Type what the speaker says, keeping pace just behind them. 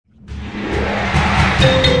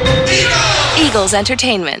Eagles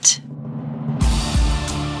Entertainment.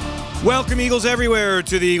 Welcome, Eagles everywhere,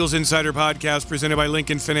 to the Eagles Insider Podcast presented by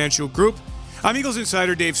Lincoln Financial Group. I'm Eagles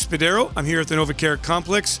Insider Dave Spadaro. I'm here at the NovaCare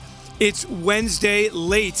Complex. It's Wednesday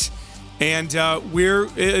late, and we're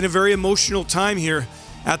in a very emotional time here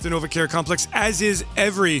at the NovaCare Complex, as is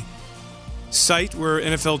every site where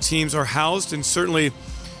NFL teams are housed, and certainly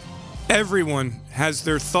everyone has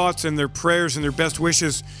their thoughts and their prayers and their best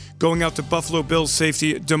wishes going out to Buffalo Bills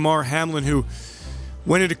safety Damar Hamlin, who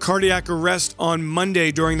went into cardiac arrest on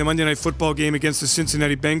Monday during the Monday Night Football game against the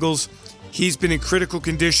Cincinnati Bengals. He's been in critical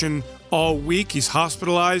condition all week. He's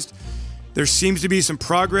hospitalized. There seems to be some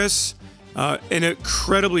progress. An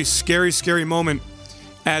incredibly scary moment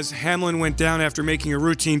as Hamlin went down after making a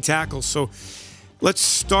routine tackle. So let's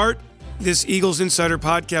start this Eagles Insider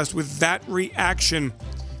Podcast with that reaction.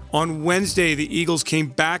 On Wednesday, the Eagles came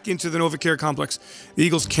back into the NovaCare Complex. The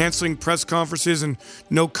Eagles canceling press conferences and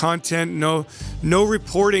no content, no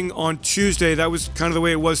reporting on Tuesday. That was kind of the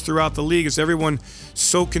way it was throughout the league, as everyone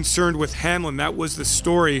so concerned with Hamlin. That was the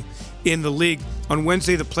story in the league. On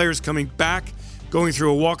Wednesday, the players coming back, going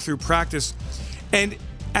through a walkthrough practice. And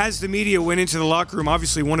as the media went into the locker room,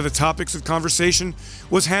 obviously one of the topics of conversation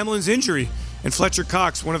was Hamlin's injury. And Fletcher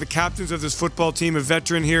Cox, one of the captains of this football team, a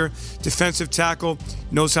veteran here, defensive tackle,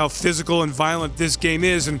 knows how physical and violent this game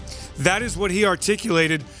is. And that is what he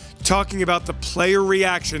articulated, talking about the player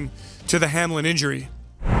reaction to the Hamlin injury.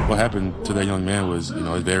 What happened to that young man was,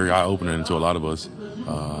 it's very eye-opening to a lot of us.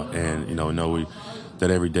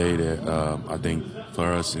 That every day that I think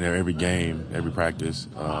for us, every game, every practice,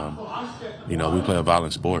 we play a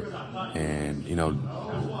violent sport. And,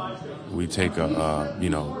 we take we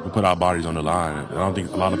put our bodies on the line. I don't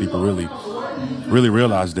think a lot of people really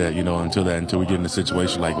realize that, until we get in a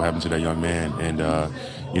situation like what happened to that young man. And,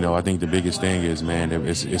 I think the biggest thing is, man,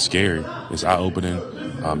 it's scary. It's eye-opening.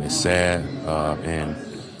 It's sad. And,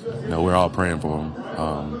 we're all praying for him.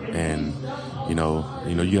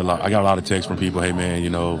 You get I got a lot of texts from people, hey,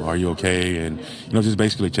 man, are you okay? And, just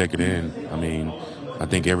basically checking in. I mean, I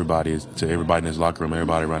think everybody in this locker room,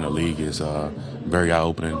 everybody around the league is very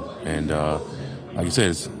eye-opening. And like you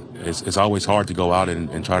said, it's always hard to go out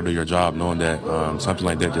and try to do your job knowing that something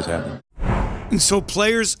like that just happened. And so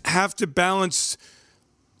players have to balance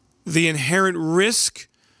the inherent risk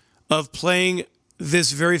of playing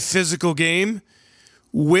this very physical game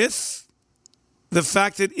with the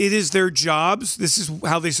fact that it is their jobs. This is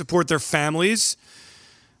how they support their families.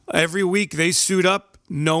 Every week they suit up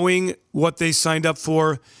knowing what they signed up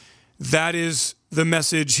for. That is the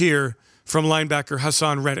message here from linebacker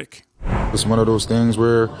Haason Reddick. It's one of those things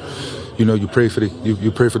where, you pray for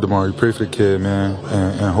you pray for Damar, you pray for the kid, man,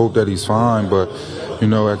 and hope that he's fine. But,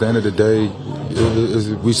 at the end of the day,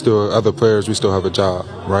 we still have a job,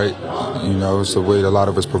 right? It's the way that a lot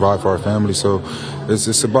of us provide for our family. So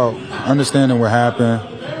it's about understanding what happened,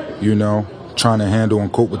 trying to handle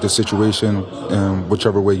and cope with the situation in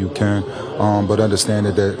whichever way you can, but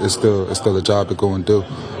understanding that it's still a job to go and do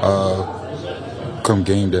come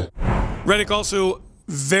game day. Reddick also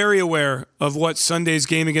very aware of what Sunday's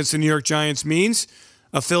game against the New York Giants means.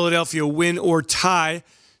 A Philadelphia win or tie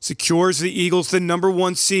secures the Eagles the number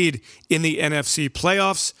 1 seed in the NFC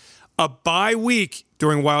playoffs, a bye week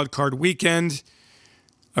during Wild Card weekend,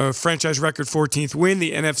 a franchise record 14th win,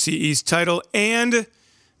 the NFC East title, and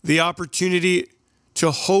the opportunity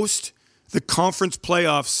to host the conference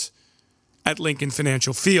playoffs at Lincoln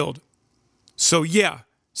Financial Field. So yeah,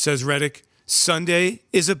 says Reddick, Sunday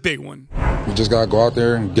is a big one. We just got to go out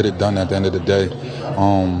there and get it done at the end of the day.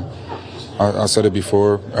 I said it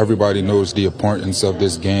before, everybody knows the importance of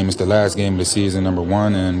this game. It's the last game of the season, number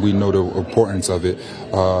 1, and we know the importance of it.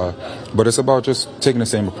 But it's about just taking the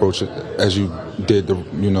same approach as you did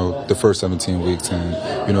the first 17 weeks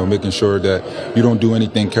and, making sure that you don't do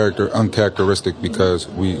anything uncharacteristic because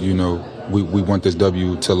we want this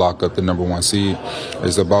W to lock up the number 1 seed.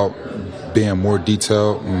 It's about being more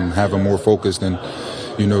detailed and having more focus than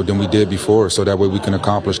we did before, so that way we can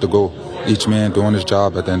accomplish the goal. Each man doing his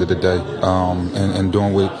job at the end of the day, and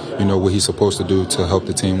doing what he's supposed to do to help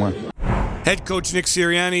the team win. Head coach Nick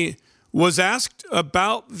Sirianni was asked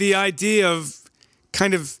about the idea of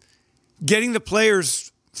kind of getting the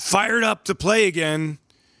players fired up to play again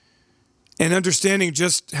and understanding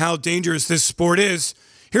just how dangerous this sport is.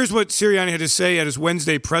 Here's what Sirianni had to say at his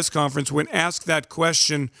Wednesday press conference when asked that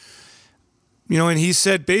question. And he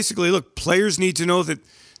said basically, look, players need to know that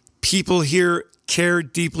people here care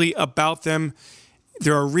deeply about them.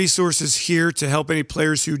 There are resources here to help any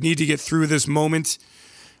players who need to get through this moment.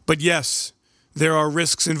 But yes, there are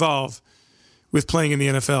risks involved with playing in the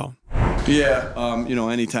NFL. Yeah,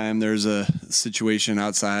 anytime there's a situation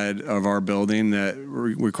outside of our building that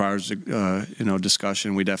requires,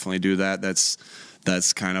 discussion, we definitely do that.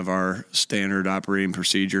 That's kind of our standard operating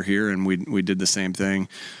procedure here, and we did the same thing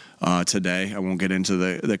today. I won't get into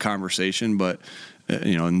the conversation, but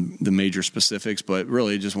and the major specifics, but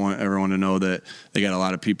really just want everyone to know that they got a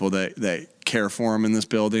lot of people that care for them in this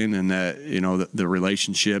building, and that the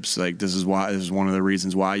relationships, like this is one of the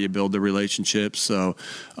reasons why you build the relationships. So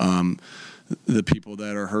the people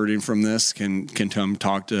that are hurting from this can come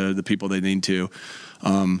talk to the people they need to,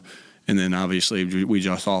 and then obviously we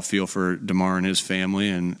just all feel for DeMar and his family,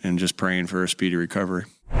 and just praying for a speedy recovery.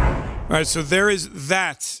 All right, so there is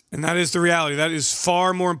that, and that is the reality. That is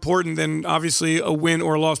far more important than, obviously, a win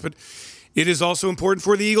or a loss. But it is also important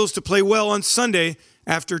for the Eagles to play well on Sunday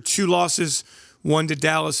after 2 losses, one to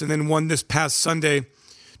Dallas and then one this past Sunday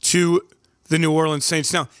to the New Orleans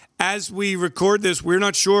Saints. Now, as we record this, we're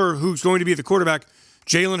not sure who's going to be the quarterback.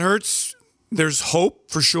 Jalen Hurts, there's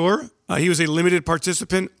hope for sure. He was a limited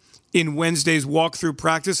participant in Wednesday's walkthrough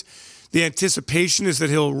practice. The anticipation is that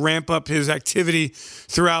he'll ramp up his activity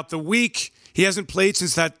throughout the week. He hasn't played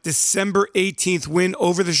since that December 18th win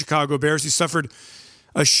over the Chicago Bears. He suffered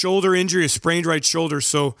a shoulder injury, a sprained right shoulder.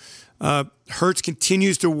 So Hurts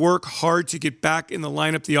continues to work hard to get back in the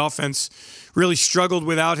lineup. The offense really struggled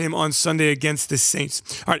without him on Sunday against the Saints.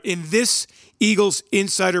 All right, in this Eagles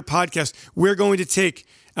Insider podcast, we're going to take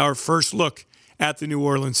our first look at the New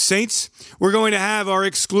Orleans Saints. We're going to have our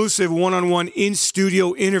exclusive one-on-one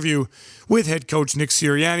in-studio interview with head coach Nick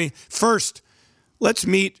Sirianni. First, let's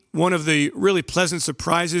meet one of the really pleasant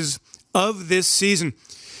surprises of this season.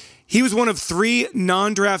 He was one of 3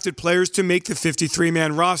 non-drafted players to make the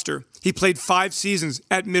 53-man roster. He played 5 seasons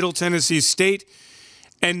at Middle Tennessee State,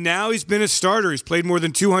 and now he's been a starter. He's played more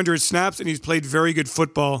than 200 snaps, and he's played very good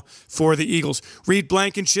football for the Eagles. Reed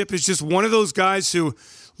Blankenship is just one of those guys who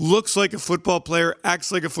looks like a football player,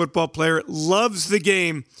 acts like a football player, loves the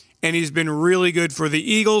game, and he's been really good for the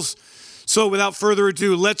Eagles. So without further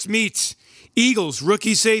ado, let's meet Eagles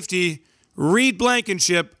rookie safety Reed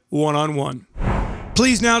Blankenship one-on-one.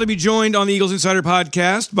 Pleased now to be joined on the Eagles Insider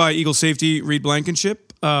podcast by Eagles safety Reed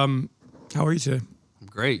Blankenship. How are you today? I'm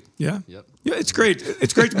great. Yeah? Yep. Yeah, it's great.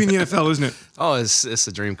 It's great to be in the NFL, isn't it? Oh, it's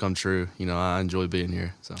a dream come true. I enjoy being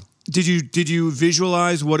here. So, did you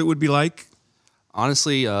visualize what it would be like?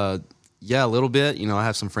 Honestly, yeah, a little bit. I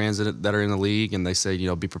have some friends that are in the league, and they say,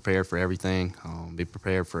 be prepared for everything. Be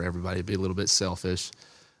prepared for everybody. Be a little bit selfish.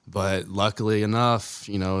 But luckily enough,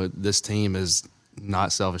 this team is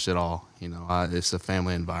not selfish at all. It's a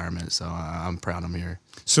family environment, so I'm proud I'm here.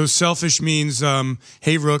 So selfish means,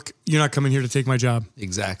 hey, Rook, you're not coming here to take my job.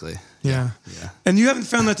 Exactly. Yeah. Yeah. And you haven't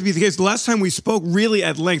found that to be the case. The last time we spoke really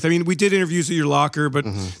at length, I mean, we did interviews at your locker, but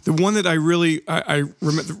the one that I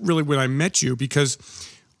remember really when I met you, because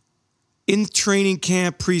in training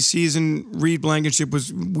camp, preseason, Reed Blankenship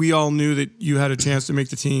we all knew that you had a chance to make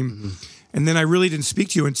the team. And then I really didn't speak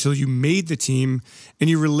to you until you made the team, and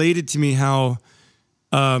you related to me how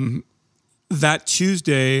that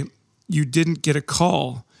Tuesday you didn't get a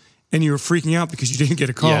call, and you were freaking out because you didn't get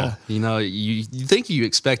a call. Yeah, you think you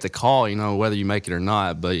expect a call, whether you make it or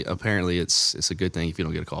not, but apparently it's a good thing if you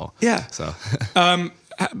don't get a call. Yeah. So,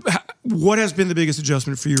 what has been the biggest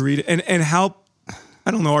adjustment for you, Reed? And how?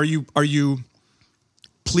 I don't know. Are you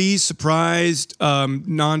pleased, surprised,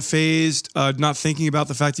 non-phased, not thinking about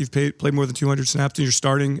the fact you've played more than 200 snaps and you're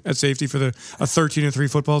starting at safety for a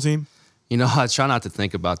 13-3 football team? I try not to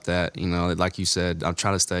think about that. Like you said, I'm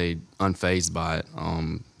trying to stay unfazed by it.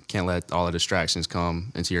 Can't let all the distractions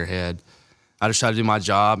come into your head. I just try to do my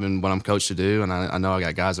job and what I'm coached to do, and I know I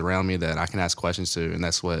got guys around me that I can ask questions to, and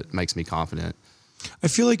that's what makes me confident. I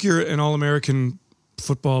feel like you're an all-American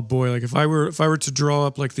football boy. Like if I were to draw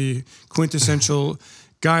up like the quintessential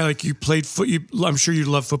guy, like you played I'm sure you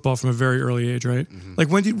love football from a very early age, right? Like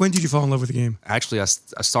when did you fall in love with the game? Actually, I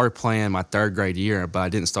started playing my 3rd grade year, but I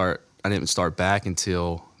didn't start back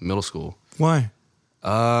until middle school. Why?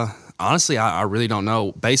 Honestly, I really don't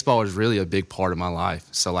know. Baseball was really a big part of my life.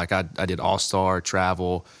 So like I did all-star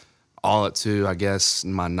travel all up to, I guess,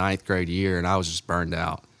 my 9th grade year, and I was just burned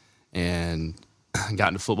out. And got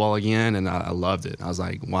into football again, and I loved it. I was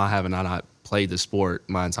like, why haven't I not played the sport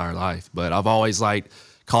my entire life? But I've always liked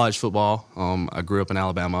college football. I grew up in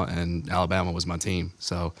Alabama, and Alabama was my team.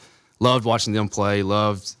 So loved watching them play,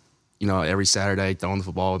 loved, every Saturday throwing the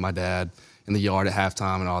football with my dad in the yard at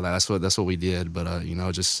halftime and all that. That's what we did. But,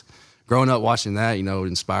 just growing up watching that, it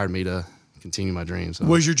inspired me to continue my dreams. So.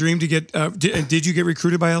 Was your dream to get did you get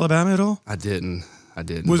recruited by Alabama at all? I didn't.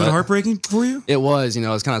 Was it heartbreaking for you? It was. It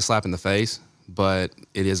was kind of a slap in the face, but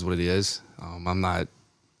it is what it is. I'm not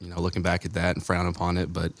looking back at that and frown upon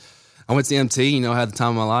it. But I went to MT, had the time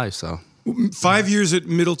of my life. So 5 years at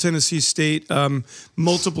Middle Tennessee State,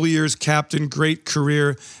 multiple years captain, great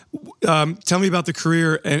career. Tell me about the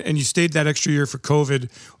career, and you stayed that extra year for COVID.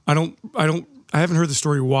 I haven't heard the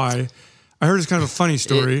story why. I heard it's kind of a funny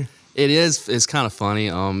story. It's kind of funny.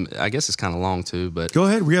 I guess it's kind of long too, but go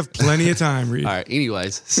ahead. We have plenty of time, Reed. All right.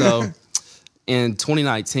 Anyways, so in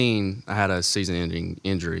 2019, I had a season-ending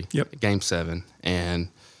injury. Yep. Game 7, and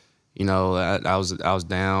I was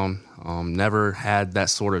down. Never had that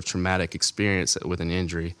sort of traumatic experience with an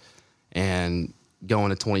injury, and going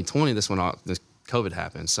to 2020, this COVID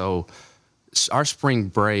happened. So our spring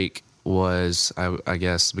break was, I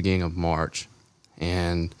guess, the beginning of March,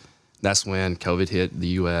 and that's when COVID hit the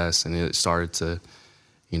U.S. and it started to,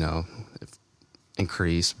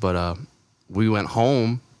 increase. But we went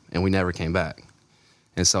home and we never came back.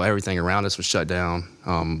 And so everything around us was shut down.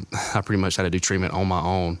 I pretty much had to do treatment on my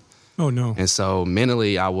own. Oh, no. And so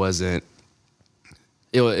mentally I wasn't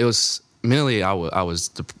 – it was – mentally I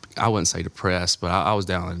wouldn't say depressed, but I was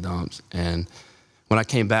down in the dumps. And when I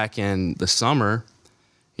came back in the summer,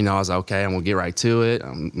 I was like, okay, I'm going to get right to it.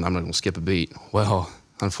 I'm not going to skip a beat. Well,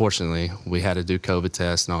 unfortunately, we had to do COVID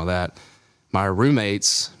tests and all that. My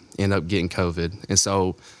roommates ended up getting COVID. And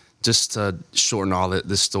so just to shorten all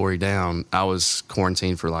this story down, I was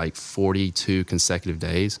quarantined for like 42 consecutive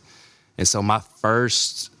days. And so my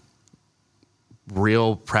first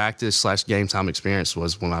real practice / game time experience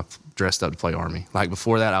was when I dressed up to play Army. Like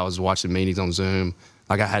before that, I was watching meetings on Zoom.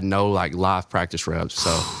 Like I had no live practice reps.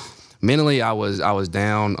 So mentally I was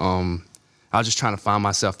down. I was just trying to find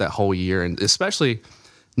myself that whole year, and especially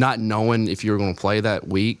not knowing if you were going to play that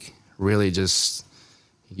week really just,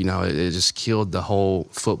 it just killed the whole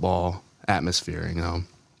football atmosphere.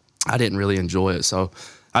 I didn't really enjoy it. So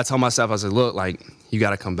I told myself, I said, look, you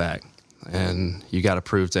got to come back and you got to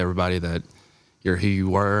prove to everybody that you're who you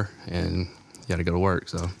were, and you got to go to work.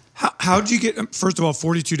 So how did you get, first of all,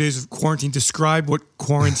 42 days of quarantine? Describe what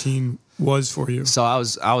quarantine was for you. So I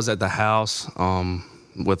was at the house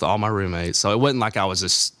with all my roommates. So it wasn't like I was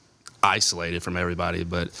just isolated from everybody,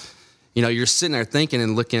 but you're sitting there thinking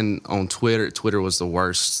and looking on Twitter. Twitter was the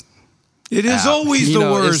worst. It is always the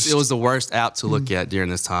worst. It was the worst app to look at during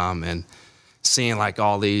this time, and seeing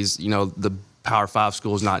all these, the Power 5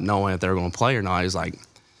 schools not knowing if they were going to play or not. It's like,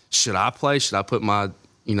 should I play? Should I put my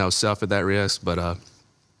self at that risk? But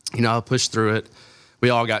I pushed through it. We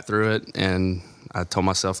all got through it, and I told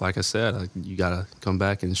myself, like I said, you got to come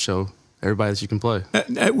back and show everybody that you can play.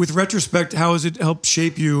 With retrospect, how has it helped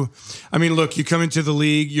shape you? I mean, look, you come into the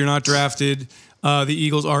league, you're not drafted. The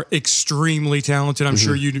Eagles are extremely talented. I'm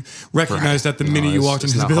sure you recognize that the minute you walked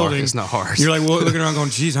into the building. It's not hard. You're like, well, looking around going,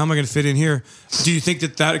 geez, how am I going to fit in here? Do you think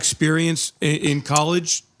that experience in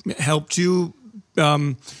college helped you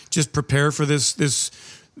just prepare for this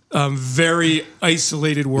very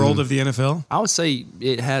isolated world of the NFL? I would say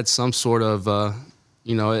it had some sort of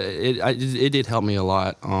it did help me a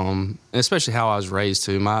lot, especially how I was raised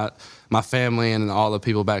too. My family and all the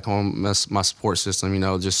people back home, my support system,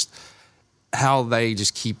 just how they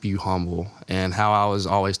just keep you humble, and how I was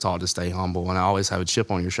always taught to stay humble, and I always have a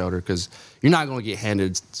chip on your shoulder because you're not going to get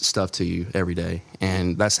handed stuff to you every day,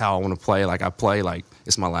 and that's how I want to play. I play like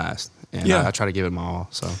it's my last, and I try to give it my all.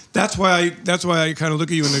 So that's why I kind of look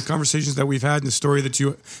at you in the conversations that we've had and the story that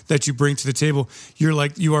you bring to the table.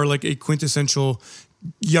 You are like a quintessential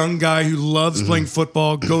young guy who loves playing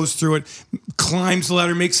football, goes through it, climbs the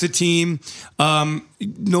ladder, makes the team.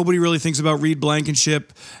 Nobody really thinks about Reed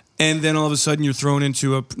Blankenship. And then all of a sudden you're thrown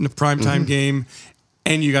into a primetime game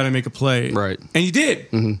and you got to make a play. Right. And you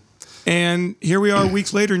did. And here we are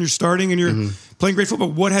weeks later and you're starting and you're playing great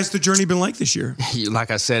football. What has the journey been like this year?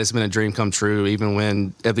 Like I said, it's been a dream come true, even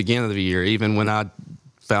when at the beginning of the year, even when I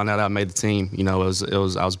found out I made the team, I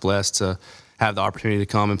was blessed to have the opportunity to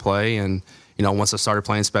come and play. And, once I started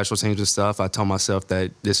playing special teams and stuff, I told myself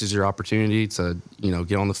that this is your opportunity to,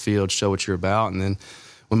 get on the field, show what you're about. And then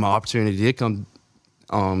when my opportunity did come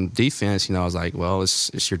defense, I was like, well,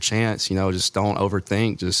 it's your chance, just don't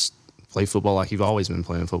overthink, just play football like you've always been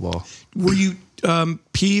playing football. Were you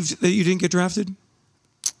peeved that you didn't get drafted?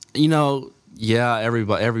 Yeah,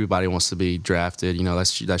 everybody wants to be drafted,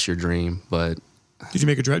 that's your dream, but did you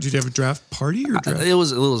make a draft? Did you have a draft party or draft? It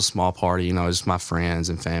was a small party, just my friends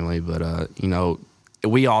and family, but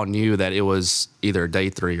we all knew that it was either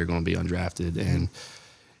day 3 or going to be undrafted, and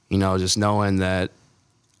just knowing that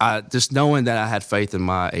I had faith in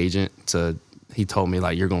my agent. He told me,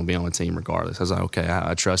 you're going to be on the team regardless. I was like, okay,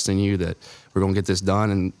 I trust in you that we're going to get this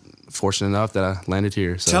done, and fortunate enough that I landed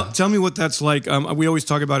here. So tell me what that's like. We always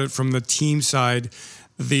talk about it from the team side.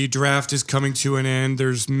 The draft is coming to an end.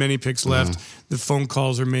 There's many picks left. The phone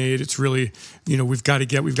calls are made. It's really, we've got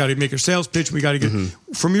to make a sales pitch. We got to get.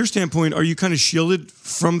 From your standpoint, are you kind of shielded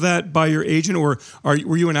from that by your agent, or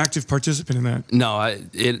were you an active participant in that? No,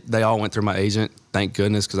 they all went through my agent. Thank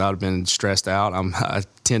goodness, because I would have been stressed out. I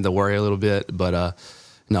tend to worry a little bit, but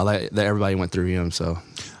no, everybody went through him. So,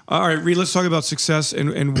 all right, Reed, let's talk about success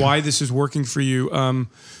and why this is working for you.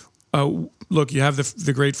 Look, you have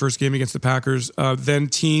the great first game against the Packers. Then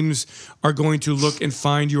teams are going to look and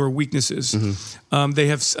find your weaknesses. They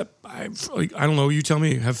have, I don't know. You tell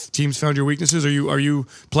me. Have teams found your weaknesses? Are you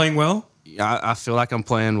playing well? I feel like I'm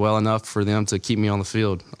playing well enough for them to keep me on the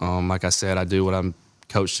field. Like I said, I do what I'm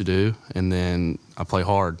coached to do, and then I play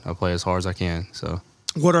hard. I play as hard as I can. So,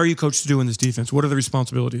 what are you coached to do in this defense? What are the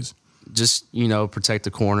responsibilities? Just protect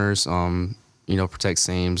the corners. Protect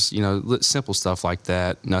seams, simple stuff like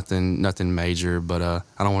that. Nothing major, but I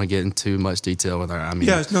don't want to get into much detail with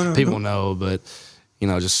her. People know, but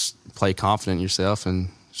just play confident in yourself and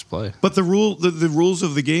just play. But the rules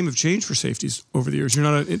of the game have changed for safeties over the years.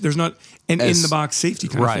 There's not an in the box safety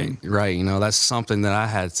kind of thing. Right. That's something that I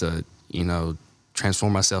had to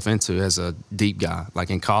transform myself into as a deep guy. Like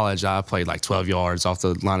in college, I played like 12 yards off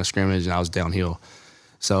the line of scrimmage, and I was downhill.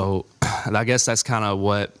 So I guess that's kind of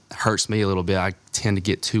what hurts me a little bit. I tend to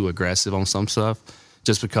get too aggressive on some stuff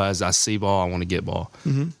just because I see ball, I want to get ball.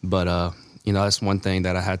 But, that's one thing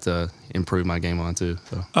that I had to improve my game on too.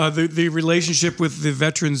 So. The relationship with the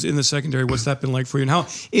veterans in the secondary, what's that been like for you? And how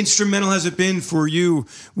instrumental has it been for you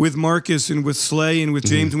with Marcus and with Slay and with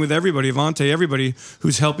James and with everybody, Avonte, everybody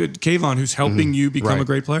who's Kayvon, who's helping you become a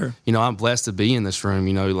great player? I'm blessed to be in this room.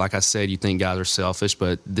 Like I said, you think guys are selfish,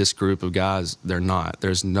 but this group of guys, they're not.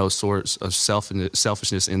 There's no sorts of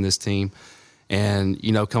selfishness in this team. And,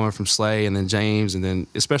 coming from Slay and then James and then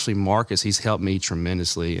especially Marcus, he's helped me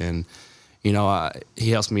tremendously. And, he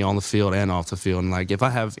helps me on the field and off the field. And, like, if I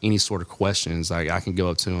have any sort of questions, like, I can go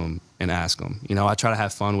up to him and ask him. I try to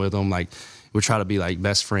have fun with him. Like, we try to be, like,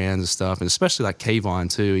 best friends and stuff. And especially, like,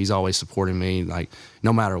 Kayvon, too. He's always supporting me, like,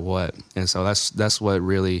 no matter what. And so that's what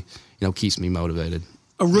really, keeps me motivated.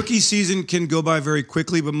 A rookie season can go by very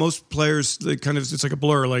quickly, but most players, it's like a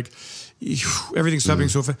blur. Like, everything's stopping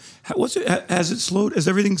so fast. Has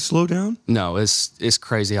everything slowed down? No, it's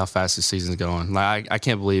crazy how fast this season's going. Like I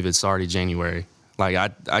can't believe it's already January. Like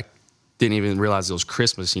I didn't even realize it was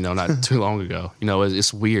Christmas, not too long ago.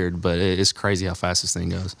 It's weird, but it's crazy how fast this thing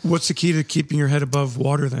goes. What's the key to keeping your head above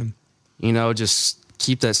water then? Just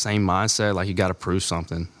keep that same mindset. Like you got to prove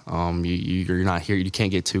something. You're not here. You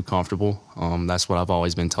can't get too comfortable. That's what I've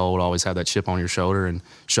always been told. Always have that chip on your shoulder and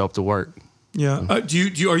show up to work. Yeah. Are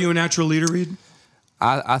you a natural leader, Reed?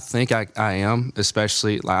 I think I am,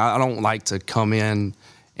 especially like I don't like to come in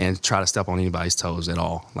and try to step on anybody's toes at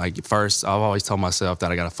all. Like first, I've always told myself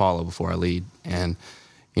that I got to follow before I lead, and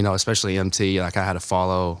especially MT, like I had to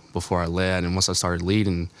follow before I led. And once I started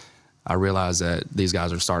leading, I realized that these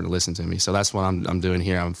guys are starting to listen to me. So that's what I'm doing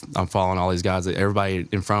here. I'm following all these guys. Everybody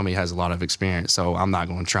in front of me has a lot of experience, so I'm not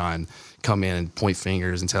going to try and come in and point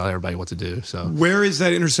fingers and tell everybody what to do. So where is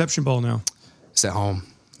that interception ball now? It's at home.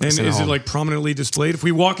 And is it like promonently displayed? If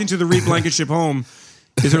we walk into the Reed Blankenship home,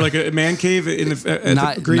 is there like a man cave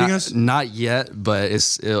greeting us? Not yet, but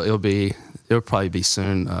it'll probably be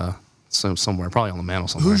soon. Somewhere, probably on the mantle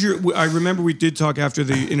somewhere. I remember we did talk after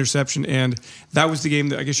the interception, and that was the game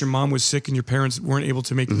that I guess your mom was sick and your parents weren't able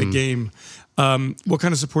to make the game. What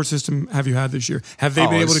kind of support system have you had this year? Have they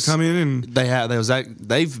been able to come in? And they have.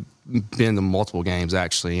 They've been to multiple games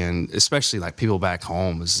actually, and especially like people back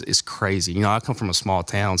home is crazy. I come from a small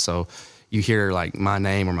town, so you hear like my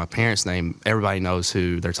name or my parents' name, everybody knows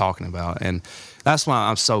who they're talking about, and that's why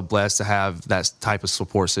I'm so blessed to have that type of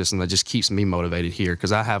support system that just keeps me motivated here,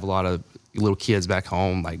 because I have a lot of little kids back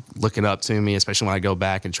home like looking up to me, especially when I go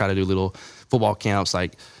back and try to do little football camps.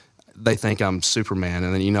 Like they think I'm Superman,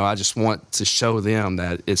 and then I just want to show them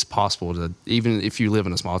that it's possible to, even if you live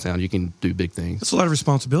in a small town, you can do big things. That's a lot of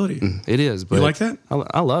responsibility. It is, but you like that?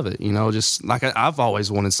 I love it. Just like I've always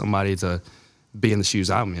wanted somebody to be in the shoes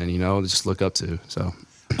I'm in. Just look up to. So,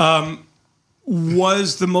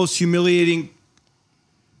 was the most humiliating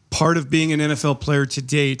part of being an NFL player to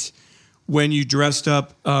date when you dressed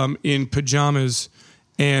up in pajamas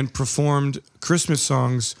and performed Christmas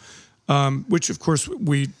songs, which of course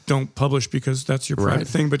we don't publish because that's your private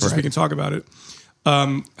thing, but just we can talk about it.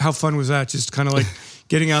 How fun was that? Just kind of like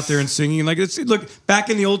getting out there and singing. Like look, back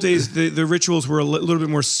in the old days, the rituals were a little bit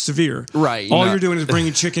more severe. Right. All you're doing is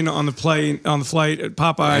bringing chicken on the flight at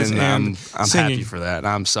Popeyes, and I'm singing. happy for that.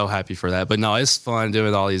 I'm so happy for that. But no, it's fun doing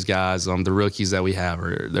with all these guys. The rookies that we have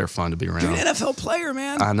they're fun to be around. You're an NFL player,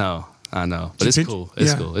 man. I know. I know, but it's cool.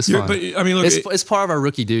 It's cool. It's fun. But I mean, look, it's part of our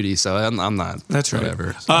rookie duty, so I'm not. That's right.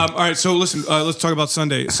 Whatever. So. All right, so listen, let's talk about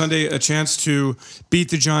Sunday. Sunday, a chance to beat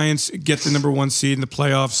the Giants, get the number 1 seed in the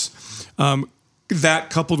playoffs. That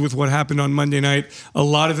coupled with what happened on Monday night, a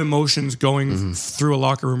lot of emotions going through a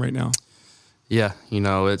locker room right now. Yeah,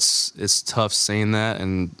 it's tough seeing that,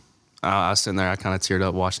 and I was sitting there, I kind of teared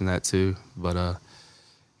up watching that too. But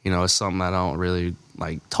it's something I don't really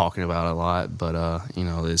like talking about a lot. But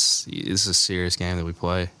it's a serious game that we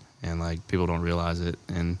play, and like people don't realize it.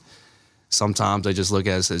 And sometimes they just look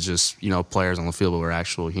at us as just players on the field, but we're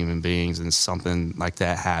actual human beings. And something like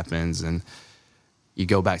that happens, and you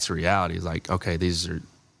go back to reality. It's like, okay, these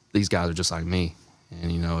guys are just like me. And,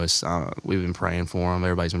 it's we've been praying for them.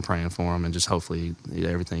 Everybody's been praying for them. And just hopefully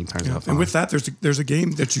everything turns out fine. And with that, there's a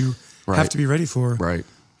game that you have to be ready for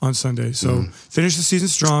on Sunday. So finish the season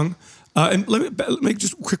strong. And let me make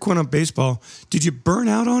just a quick one on baseball. Did you burn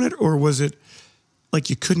out on it, or was it like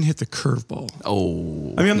you couldn't hit the curveball?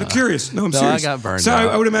 Oh. I mean, I'm curious. No, I'm serious. I got burned out.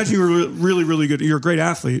 I would imagine you were really, really good. You're a great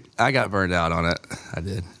athlete. I got burned out on it. I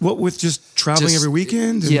did. What, with just traveling every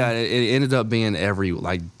weekend? Yeah, it ended up being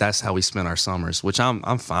that's how we spent our summers, which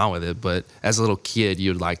I'm fine with it. But as a little kid,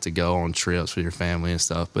 you'd like to go on trips with your family and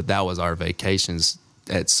stuff. But that was our vacations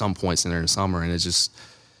at some points in the summer. And it just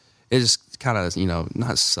kind of,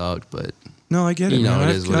 not sucked, but... No, I get it. Man.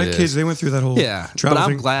 It is what I had kids. They went through that whole travel but I'm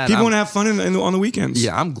thing. glad people want to have fun on the weekends.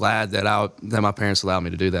 Yeah, I'm glad that my parents allowed me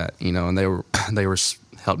to do that. And they were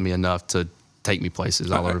helping me enough to take me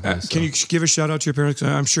places all over the place. Can you give a shout out to your parents?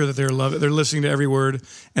 I'm sure that they're listening to every word,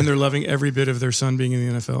 and they're loving every bit of their son being in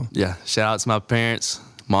the NFL. Yeah, shout out to my parents,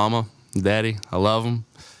 mama, daddy. I love them.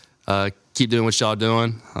 Keep doing what y'all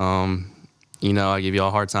doing. I give y'all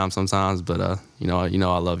a hard time sometimes, but I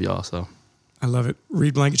love y'all. So. I love it.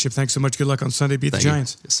 Reed Blankenship, thanks so much. Good luck on Sunday. Beat the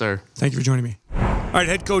Giants. Yes, sir. Thank you for joining me. All right,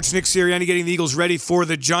 head coach Nick Sirianni getting the Eagles ready for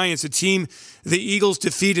the Giants, a team the Eagles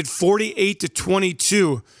defeated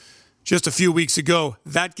 48-22 just a few weeks ago.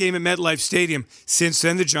 That game at MetLife Stadium. Since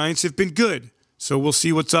then, the Giants have been good. So we'll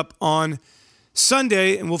see what's up on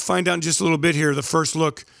Sunday, and we'll find out in just a little bit here the first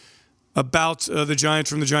look about the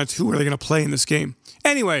Giants from the Giants. Who are they going to play in this game?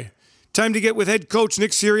 Anyway, time to get with head coach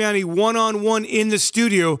Nick Sirianni one-on-one in the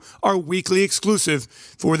studio, our weekly exclusive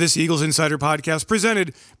for this Eagles Insider podcast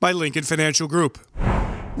presented by Lincoln Financial Group.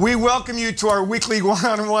 We welcome you to our weekly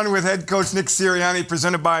one-on-one with head coach Nick Sirianni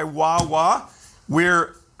presented by Wawa.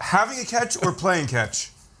 We're having a catch or playing catch?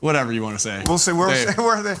 Whatever you want to say. We'll say, where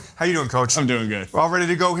are they? How you doing, Coach? I'm doing good. We're all ready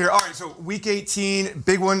to go here. All right, so Week 18,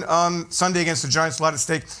 big one on Sunday against the Giants, a lot at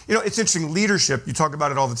stake. It's interesting, leadership, you talk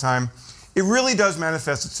about it all the time. It really does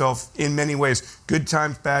manifest itself in many ways. Good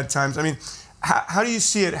times, bad times. I mean, how do you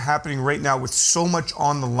see it happening right now with so much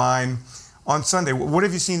on the line on Sunday? What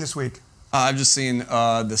have you seen this week? I've just seen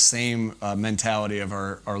the same mentality of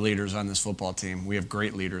our leaders on this football team. We have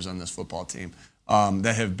great leaders on this football team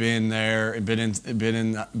that have been there, been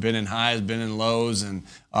in highs, been in lows, and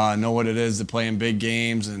know what it is to play in big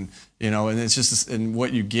games. And and it's just and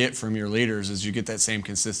what you get from your leaders is you get that same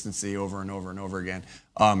consistency over and over and over again,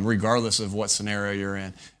 regardless of what scenario you're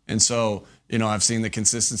in. And so I've seen the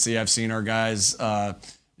consistency. I've seen our guys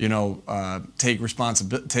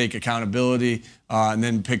take accountability, and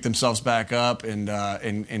then pick themselves back up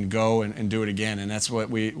and go and do it again. And that's what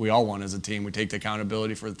we all want as a team. We take the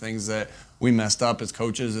accountability for the things that we messed up as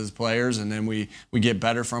coaches, as players, and then we get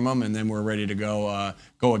better from them, and then we're ready to go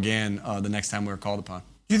again the next time we're called upon.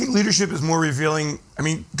 Do you think leadership is more revealing? I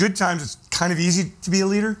mean, good times it's kind of easy to be a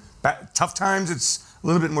leader. Tough times it's a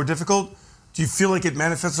little bit more difficult. Do you feel like it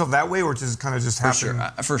manifests itself that way, or does it kind of just happen?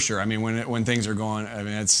 For sure. I mean, when things are going, I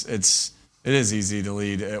mean, it is easy to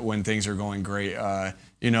lead when things are going great. And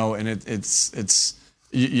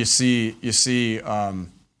you see the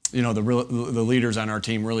leaders on our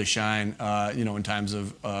team really shine. In times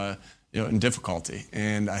of in difficulty,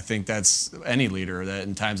 and I think that's any leader that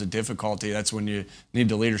in times of difficulty, that's when you need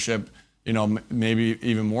the leadership. Maybe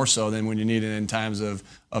even more so than when you need it in times of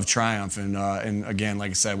triumph. And again,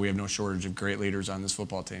 like I said, we have no shortage of great leaders on this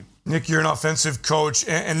football team. Nick, you're an offensive coach,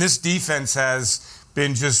 and this defense has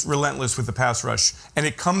been just relentless with the pass rush. And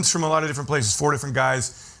it comes from a lot of different places, 4 different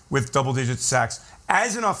guys with double-digit sacks.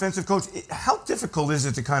 As an offensive coach, how difficult is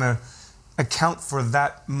it to kind of account for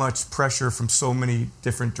that much pressure from so many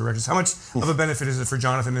different directions? How much of a benefit is it for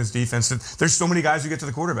Jonathan and his defense that there's so many guys who get to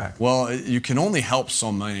the quarterback? Well, you can only help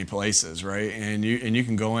so many places, right? And you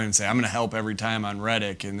can go in and say, I'm going to help every time on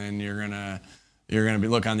Reddick, and then you're gonna be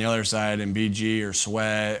look on the other side and BG or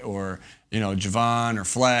Sweat or Javon or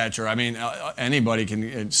Fletch, or anybody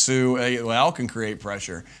can. Sue, Al can create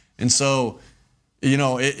pressure, and so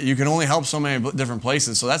you can only help so many different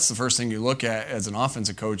places. So that's the first thing you look at as an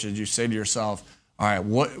offensive coach is you say to yourself, all right,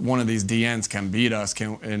 what one of these DNs can beat us,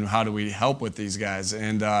 and how do we help with these guys?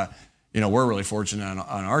 And, we're really fortunate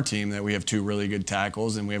on our team that we have 2 really good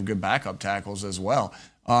tackles and we have good backup tackles as well.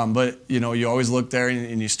 But, you always look there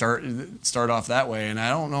and you start off that way. And I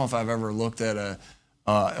don't know if I've ever looked at a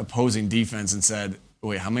opposing defense and said,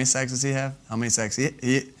 wait, how many sacks does he have? How many sacks?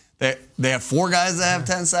 They have 4 guys that have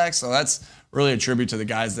 10 sacks, so that's really a tribute to the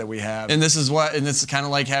guys that we have. And this is kind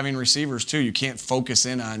of like having receivers too. You can't focus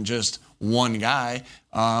in on just one guy,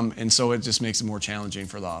 and so it just makes it more challenging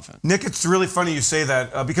for the offense. Nick, it's really funny you say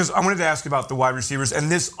that because I wanted to ask about the wide receivers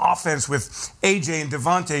and this offense with AJ and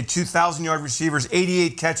Devontae, 2,000-yard receivers,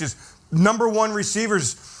 88 catches, number 1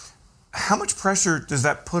 receivers. How much pressure does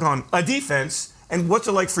that put on a defense? And what's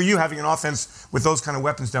it like for you having an offense with those kind of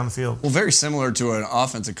weapons down the field? Well, very similar to an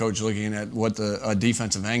offensive coach looking at what a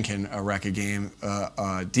defensive end can wreck a game.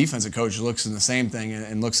 A defensive coach looks in the same thing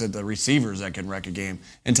and looks at the receivers that can wreck a game.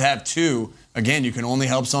 And to have 2, again, you can only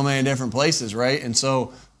help so many different places, right? And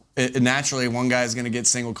so naturally, one guy's going to get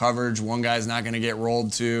single coverage, one guy's not going to get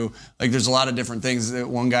rolled to. Like there's a lot of different things that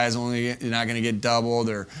one guy's only not going to get doubled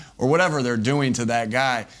or whatever they're doing to that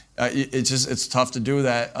guy. It's tough to do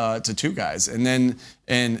that to 2 guys, and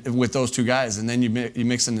with those 2 guys, and then you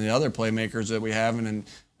mix in the other playmakers that we have, and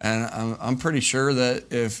I'm pretty sure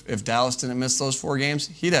that if Dallas didn't miss those 4 games,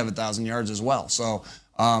 he'd have 1,000 yards as well. So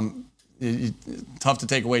tough to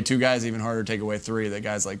take away 2 guys, even harder to take away 3. That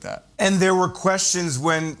guys like that. And there were questions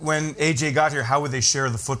when AJ got here. How would they share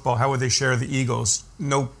the football? How would they share the Eagles?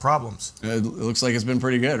 No problems. It looks like it's been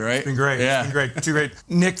pretty good, right? It's been great. Yeah. It's been great. Too great.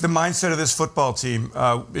 Nick, the mindset of this football team.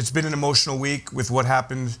 It's been an emotional week with what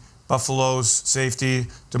happened. Buffalo's safety,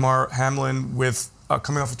 Damar Hamlin with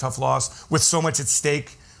coming off a tough loss, with so much at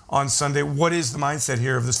stake on Sunday. What is the mindset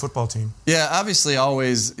here of this football team? Yeah, obviously,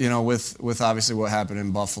 always, with obviously what happened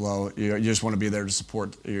in Buffalo, you just want to be there to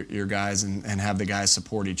support your guys and have the guys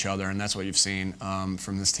support each other, and that's what you've seen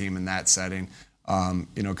from this team in that setting,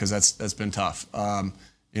 because that's been tough.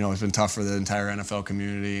 It's been tough for the entire NFL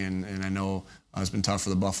community, and I know it's been tough for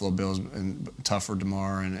the Buffalo Bills and tough for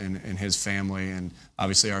Damar and his family, and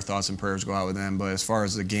obviously our thoughts and prayers go out with them. But as far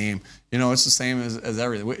as the game, it's the same as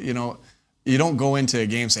everything. You don't go into a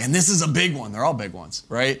game saying, this is a big one. They're all big ones,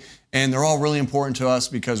 right? And they're all really important to us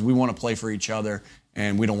because we want to play for each other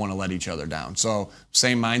and we don't want to let each other down. So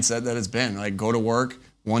same mindset that it's been. Like, go to work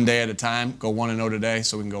one day at a time, go 1-0 today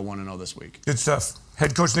so we can go 1-0 this week. Good stuff.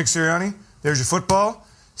 Head coach Nick Sirianni, there's your football.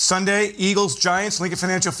 Sunday, Eagles, Giants, Lincoln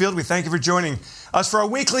Financial Field. We thank you for joining us for our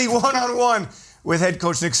weekly one-on-one with head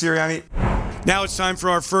coach Nick Sirianni. Now it's time for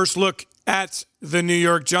our first look at the New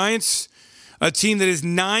York Giants. A team that is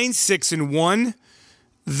 9-6-1.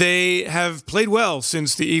 They have played well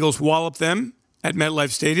since the Eagles walloped them at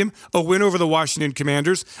MetLife Stadium. A win over the Washington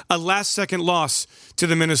Commanders. A last-second loss to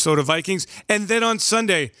the Minnesota Vikings. And then on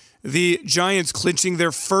Sunday, the Giants clinching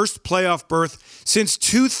their first playoff berth since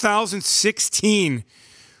 2016.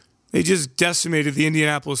 They just decimated the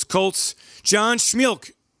Indianapolis Colts. John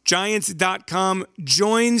Schmeelk, Giants.com,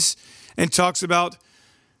 joins and talks about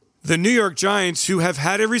the New York Giants, who have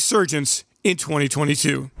had a resurgence in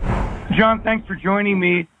 2022. John, thanks for joining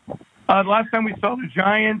me. The last time we saw the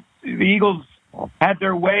Giants, the Eagles had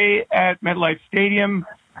their way at MetLife Stadium.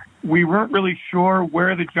 We weren't really sure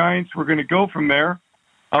where the Giants were going to go from there.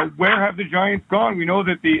 Where have the Giants gone? We know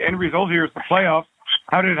that the end result here is the playoffs.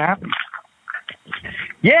 How did it happen?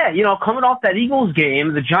 Yeah, coming off that Eagles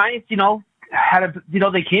game, the Giants,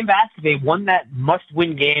 they came back. They won that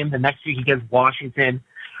must-win game the next week against Washington.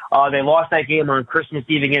 They lost that game on Christmas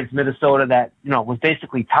Eve against Minnesota that, was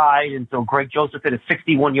basically tied. And so Greg Joseph hit a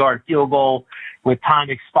 61-yard field goal with time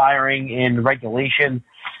expiring in regulation.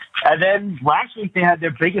 And then last week they had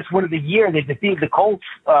their biggest win of the year. They defeated the Colts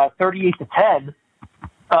 38-10.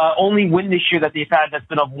 Only win this year that they've had that's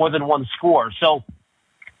been of more than one score. So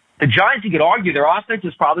the Giants, you could argue, their offense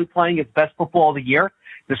is probably playing its best football of the year.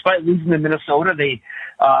 Despite losing to Minnesota, they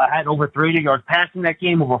had over 300 yards passing that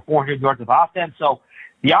game, over 400 yards of offense. So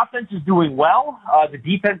the offense is doing well. The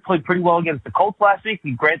defense played pretty well against the Colts last week.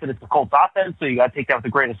 Granted, it's the Colts offense, so you got to take that with a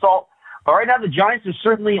grain of salt. But right now, the Giants are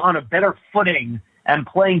certainly on a better footing and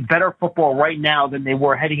playing better football right now than they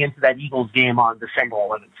were heading into that Eagles game on December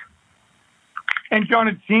 11th. And, John,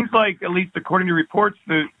 it seems like, at least according to reports,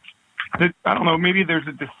 that I don't know, maybe there's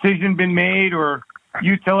a decision been made, or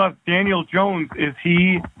you tell us, Daniel Jones, is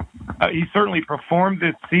he certainly performed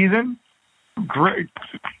this season. Great.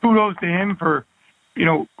 Kudos to him for,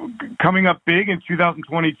 coming up big in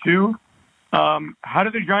 2022. How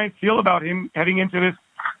do the Giants feel about him heading into this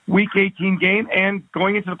Week 18 game and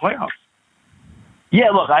going into the playoffs?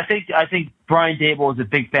 Yeah, look, I think Brian Daboll is a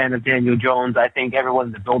big fan of Daniel Jones. I think everyone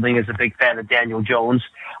in the building is a big fan of Daniel Jones,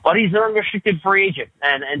 but he's an unrestricted free agent.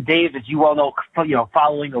 And Dave, as you well know,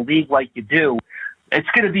 following the league like you do, it's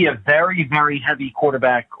going to be a very, very heavy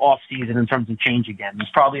quarterback offseason in terms of change again. There's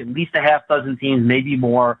probably at least a half dozen teams, maybe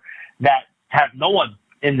more, that have no one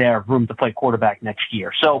in their room to play quarterback next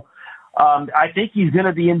year. So I think he's going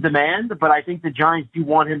to be in demand, but I think the Giants do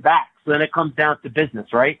want him back. So then it comes down to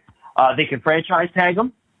business, right? They can franchise tag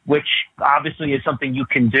him, which obviously is something you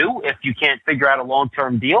can do if you can't figure out a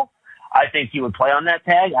long-term deal. I think he would play on that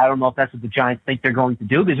tag. I don't know if that's what the Giants think they're going to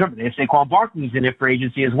do. Because remember, they have Saquon Barkley in it for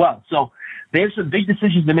agency as well. So they have some big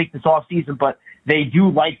decisions to make this offseason, but they do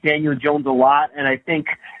like Daniel Jones a lot, and I think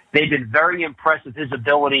they've been very impressed with his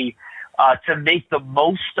ability to make the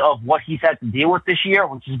most of what he's had to deal with this year,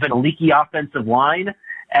 which has been a leaky offensive line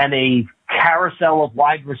and a carousel of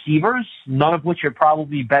wide receivers, none of which are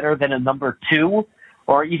probably better than a number 2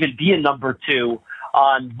 or even be a number 2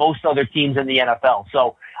 on most other teams in the NFL.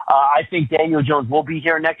 So I think Daniel Jones will be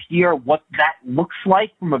here next year. What that looks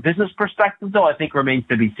like from a business perspective, though, I think remains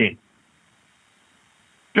to be seen.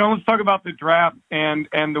 John, let's talk about the draft and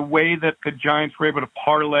the way that the Giants were able to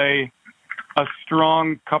parlay a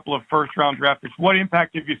strong couple of first-round draft picks. What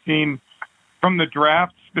impact have you seen from the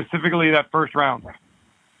draft, specifically that first round?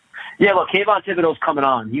 Yeah, look, Kayvon Thibodeau's coming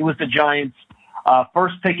on. He was the Giants'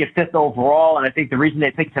 first pick at 5th overall, and I think the reason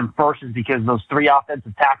they picked him first is because those 3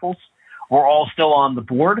 offensive tackles were all still on the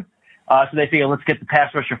board. So they figured, let's get the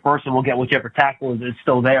pass rusher first, and we'll get whichever tackle is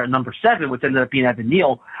still there at number 7, which ended up being Evan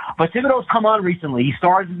Neal. But Thibodeau's come on recently. He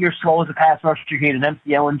started the year slow as a pass rusher. He had an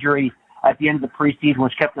MCL injury at the end of the preseason,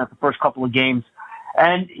 which kept him out the first couple of games.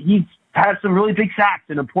 And he's had some really big sacks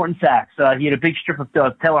and important sacks. He had a big strip of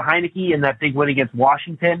Taylor Heineke in that big win against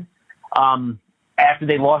Washington after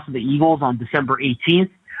they lost to the Eagles on December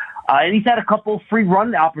 18th. And he's had a couple free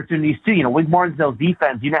run opportunities, too. Wink Martindale's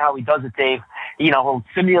defense, you know how he does it, Dave. He'll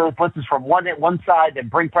simulate blitzes from one side, then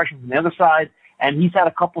bring pressure from the other side. And he's had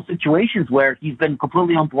a couple situations where he's been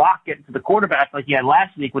completely unblocked getting to the quarterback like he had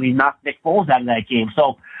last week when he knocked Nick Foles out of that game.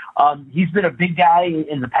 So he's been a big guy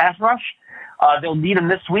in the pass rush. They'll need him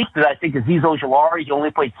this week because I think Azeez Ojulari, he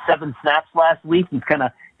only played 7 snaps last week. He's kind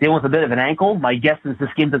of dealing with a bit of an ankle. My guess is this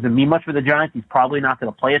game doesn't mean much for the Giants. He's probably not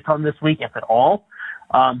going to play a ton this week, if at all,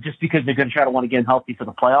 just because they're going to try to want to get him healthy for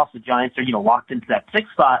the playoffs. The Giants are, locked into that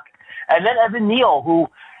 6th spot. And then Evan Neal, who,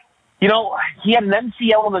 he had an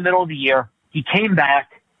MCL in the middle of the year. He came back,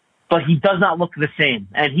 but he does not look the same.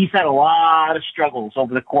 And he's had a lot of struggles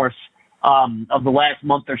over the course of the last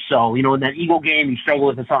month or so. In that Eagle game, he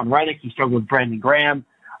struggled with Hassan Reddick. He struggled with Brandon Graham.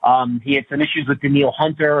 He had some issues with Danielle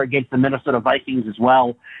Hunter against the Minnesota Vikings as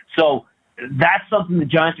well. So that's something the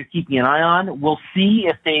Giants are keeping an eye on. We'll see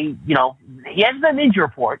if they, he hasn't an injury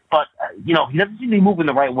report, but, he doesn't seem to be moving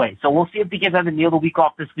the right way. So we'll see if they give Evan Neal the week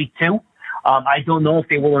off this week too. I don't know if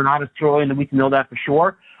they will or not. It's too early in the week to know that for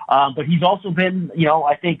sure. But he's also been,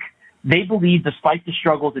 I think they believe, despite the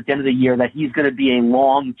struggles at the end of the year, that he's going to be a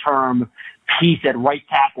long-term piece at right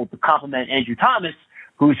tackle to complement Andrew Thomas,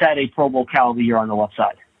 who's had a Pro Bowl caliber year on the left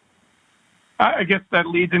side. I guess that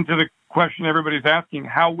leads into the question everybody's asking.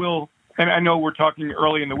 How will, and I know we're talking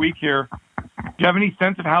early in the week here, do you have any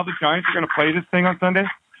sense of how the Giants are going to play this thing on Sunday?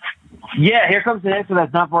 Yeah, here comes an answer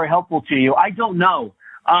that's not very helpful to you. I don't know.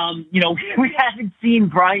 We haven't seen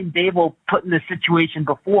Brian Daboll put in this situation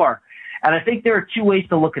before. And I think there are 2 ways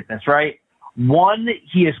to look at this, right? One,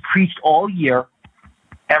 he has preached all year,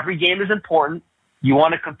 every game is important. You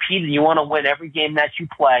want to compete and you want to win every game that you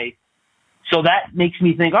play. So that makes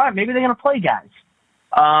me think, all right, maybe they're going to play guys.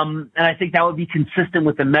 And I think that would be consistent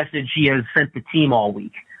with the message he has sent the team all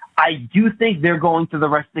week. I do think they're going to the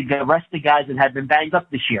rest of the guys that have been banged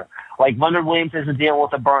up this year. Like Leonard Williams isn't dealing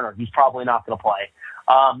with a burner. He's probably not going to play.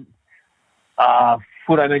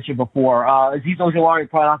 What I mentioned before, Azeez Ojulari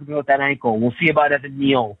probably not going to be with that ankle. We'll see about Evan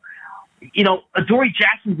Neal. Adoree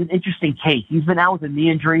Jackson's an interesting case. He's been out with a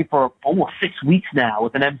knee injury for almost 6 weeks now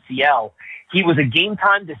with an MCL. He was a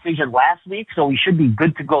game-time decision last week, so he should be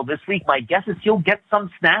good to go this week. My guess is he'll get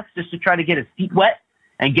some snaps just to try to get his feet wet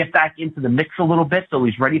and get back into the mix a little bit so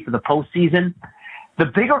he's ready for the postseason. The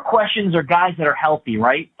bigger questions are guys that are healthy,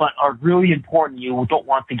 right, but are really important you don't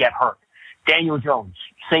want to get hurt. Daniel Jones,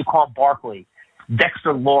 Saquon Barkley,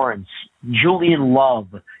 Dexter Lawrence, Julian Love,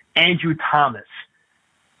 Andrew Thomas.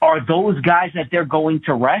 Are those guys that they're going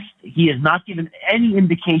to rest? He has not given any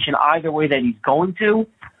indication either way that he's going to.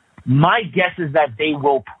 My guess is that they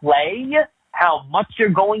will play. How much they're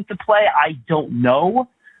going to play, I don't know.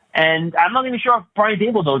 And I'm not even sure if Brian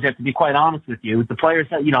Daboll knows that, to be quite honest with you. The players,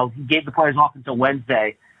 he gave the players off until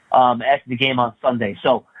Wednesday after the game on Sunday.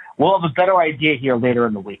 So we'll have a better idea here later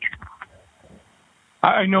in the week.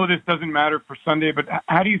 I know this doesn't matter for Sunday, but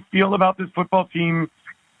how do you feel about this football team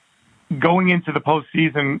going into the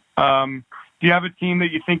postseason? Do you have a team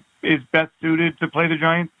that you think is best suited to play the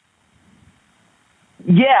Giants?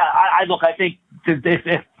 Yeah, I think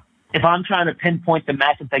if I'm trying to pinpoint the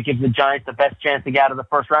matchup that gives the Giants the best chance to get out of the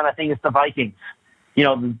first round, I think it's the Vikings. You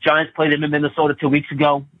know, the Giants played them in Minnesota 2 weeks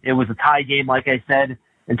ago. It was a tie game, like I said,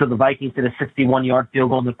 until the Vikings did a 61-yard field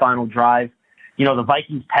goal in the final drive. You know, the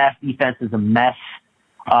Vikings' pass defense is a mess.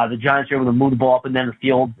 The Giants are able to move the ball up and down the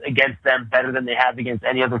field against them better than they have against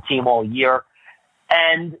any other team all year.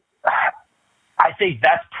 And I think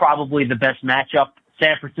that's probably the best matchup.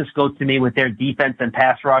 San Francisco, to me, with their defense and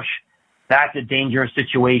pass rush, that's a dangerous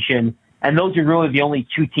situation. And those are really the only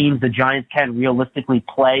two teams the Giants can realistically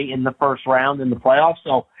play in the first round in the playoffs.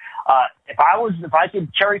 So if I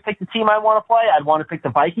could cherry pick the team I want to play, I'd want to pick the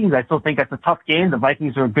Vikings. I still think that's a tough game. The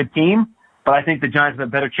Vikings are a good team, but I think the Giants have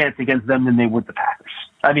a better chance against them than they would the Packers.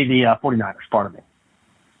 I mean, the 49ers, pardon me.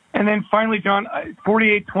 And then finally, John,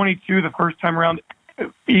 48-22 the first time around.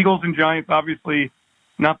 Eagles and Giants, obviously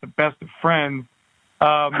not the best of friends,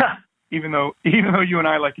 even though you and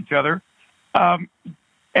I like each other.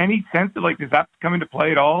 Any sense of, does that come into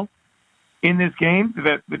play at all in this game? Is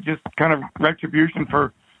that just kind of retribution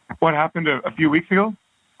for what happened a few weeks ago?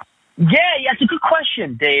 Yeah, it's a good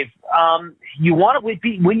question, Dave. You want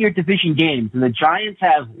to win your division games, and the Giants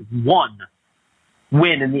have one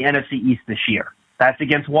win in the NFC East this year. That's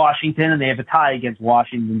against Washington, and they have a tie against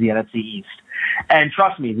Washington in the NFC East. And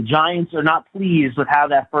trust me, the Giants are not pleased with how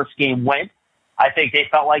that first game went. I think they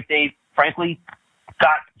felt like they, frankly,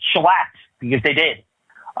 got shellacked because they did.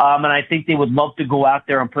 And I think they would love to go out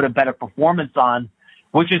there and put a better performance on,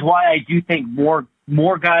 which is why I do think more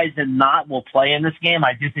guys than not will play in this game.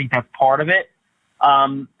 I do think that's part of it.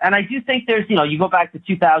 And I do think there's, you go back to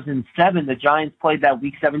 2007, the Giants played that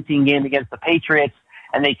Week 17 game against the Patriots,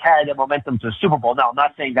 and they carried that momentum to a Super Bowl. Now, I'm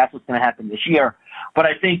not saying that's what's going to happen this year, but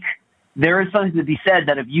I think there is something to be said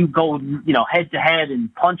that if you go, head-to-head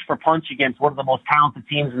and punch for punch against one of the most talented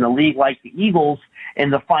teams in the league, like the Eagles, in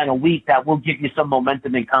the final week, that will give you some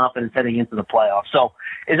momentum and confidence heading into the playoffs. So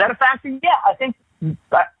is that a factor? Yeah, I think,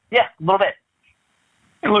 a little bit.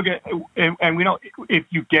 And look, and we know if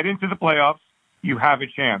you get into the playoffs, you have a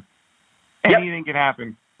chance. Anything can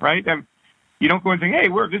happen, right? And you don't go and think, hey,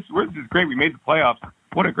 this is great. We made the playoffs.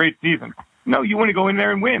 What a great season. No, you want to go in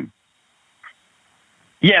there and win.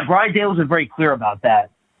 Yeah, Brian Daboll was very clear about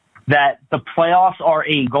that the playoffs are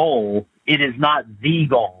a goal. It is not the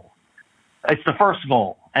goal. It's the first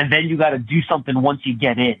goal. And then you got to do something once you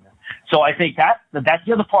get in. So I think that's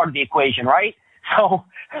the other part of the equation, right? So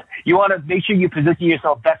you want to make sure you position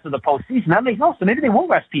yourself best for the postseason. That makes no sense. So maybe they won't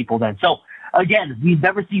rest people then. So, again, we've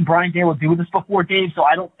never seen Brian Daboll do this before, Dave, so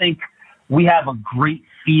I don't think we have a great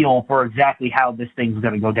feel for exactly how this thing's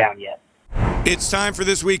going to go down yet. It's time for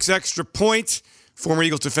this week's Extra Point. Former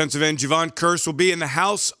Eagles defensive end Jevon Kearse will be in the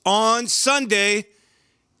house on Sunday,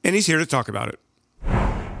 and he's here to talk about it.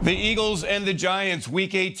 The Eagles and the Giants,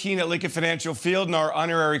 Week 18 at Lincoln Financial Field, and our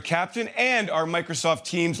honorary captain and our Microsoft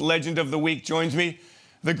Teams Legend of the Week joins me,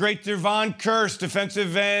 the great Jevon Kearse,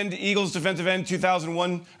 defensive end, Eagles defensive end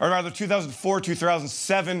 2004,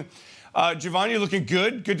 2007. Jevon, you're looking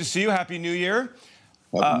good. Good to see you. Happy New Year.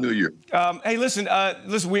 Happy New Year. Hey, listen,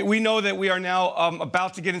 we know that we are now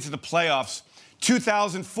about to get into the playoffs.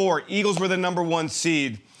 2004, Eagles were the number one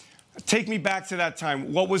seed. Take me back to that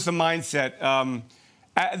time. What was the mindset?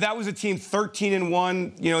 That was a team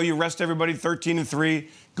 13-1. You rest everybody 13-3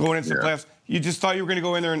 going into the playoffs. You just thought you were going to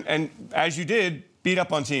go in there and as you did, beat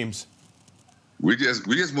up on teams. We just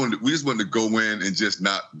wanted to go in and just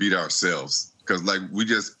not beat ourselves because we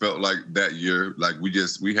just felt like that year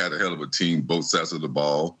we had a hell of a team both sides of the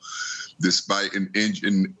ball, despite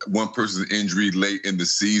one person's injury late in the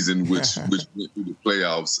season, which went through the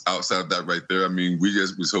playoffs. Outside of that, right there, I mean, we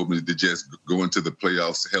just was hoping to just go into the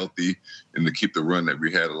playoffs healthy and to keep the run that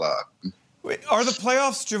we had alive. Are the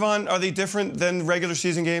playoffs, Jevon, are they different than regular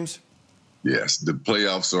season games? Yes, the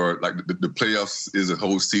playoffs are the playoffs is a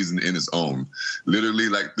whole season in its own. Literally,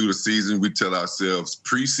 through the season, we tell ourselves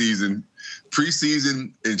preseason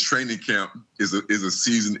and training camp is a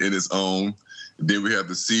season in its own. Then we have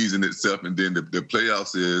the season itself, and then the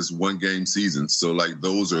playoffs is one game season. So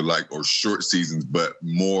those are or short seasons, but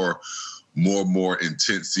more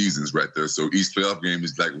intense seasons right there. So each playoff game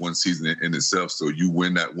is one season in itself. So you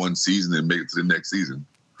win that one season and make it to the next season.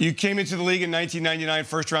 You came into the league in 1999,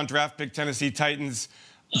 first-round draft pick, Tennessee Titans.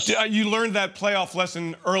 You learned that playoff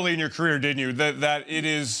lesson early in your career, didn't you? That it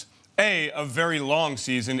is, A, a very long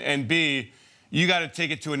season, and B, you got to take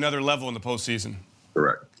it to another level in the postseason.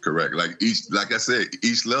 Correct. Correct. Like I said,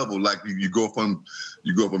 each level, like you go from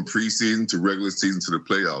preseason to regular season to the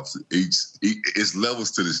playoffs. It's levels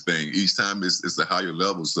to this thing. Each time it's a higher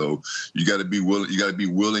level. So you got to be willing. You got to be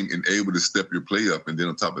willing and able to step your play up. And then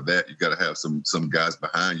on top of that, you got to have some guys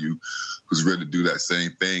behind you who's ready to do that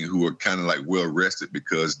same thing, who are kind of like well rested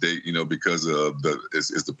because because of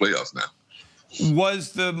it's the playoffs now.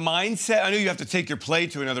 Was the mindset? I know you have to take your play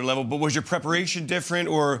to another level, but was your preparation different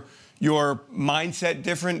or your mindset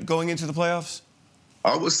different going into the playoffs?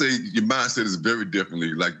 I would say your mindset is very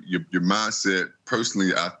differently. Like your mindset,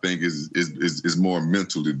 personally, I think is more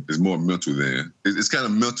mental. Is more mental than it's kind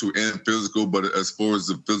of mental and physical. But as far as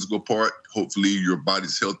the physical part, hopefully your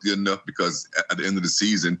body's healthy enough because at the end of the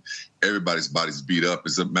season, everybody's body's beat up.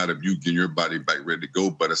 It's a matter of you getting your body back ready to go.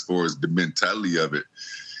 But as far as the mentality of it,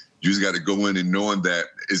 you just got to go in and knowing that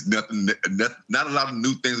it's not a lot of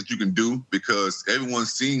new things that you can do because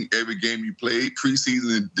everyone's seen every game you played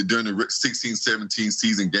preseason and during the 16-17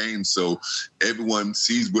 season games. So everyone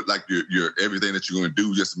sees what like your everything that you're going to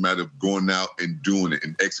do. Just a matter of going out and doing it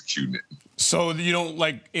and executing it. So you don't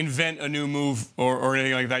like invent a new move or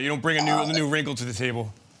anything like that. You don't bring a new wrinkle to the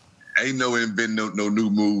table. Ain't no new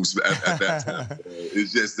moves at that time.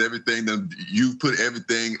 It's just everything. You put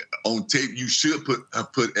everything on tape. You should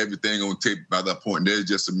have put everything on tape by that point. There's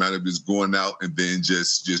just a matter of just going out and then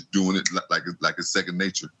just doing it like a second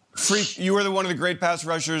nature. Freak, you were one of the great pass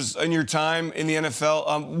rushers in your time in the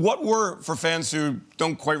NFL. What were, for fans who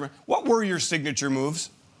don't quite remember, what were your signature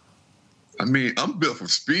moves? I mean, I'm built for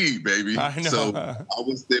speed, baby. I know. So I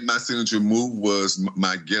would say my signature move was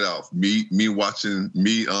my get off. Me watching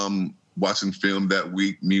film that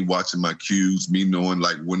week, me watching my cues, me knowing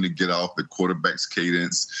like when to get off, the quarterback's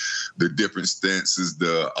cadence, the different stances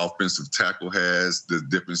the offensive tackle has, the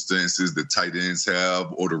different stances the tight ends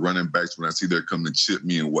have, or the running backs when I see they're coming to chip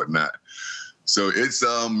me and whatnot. So it's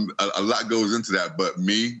a lot goes into that, but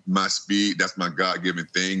my speed, that's my God-given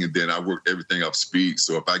thing, and then I work everything off speed.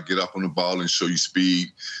 So if I get up on the ball and show you speed,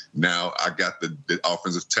 now I got the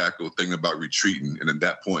offensive tackle thinking about retreating, and at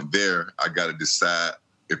that point there, I got to decide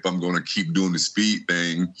if I'm going to keep doing the speed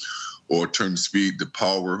thing or turn the speed to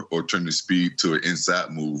power or turn the speed to an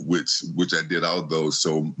inside move, which I did all of those.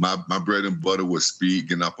 So my bread and butter was speed,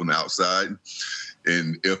 getting up on the outside.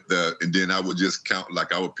 And then I would just count,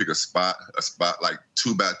 like I would pick a spot like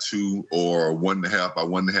 2x2 or 1.5 by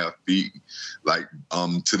 1.5 feet, like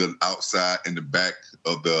to the outside and the back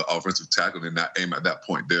of the offensive tackle, and not aim at that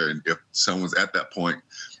point there. And if someone's at that point,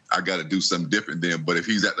 I got to do something different then. But if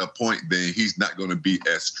he's at that point, then he's not going to be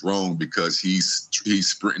as strong because he's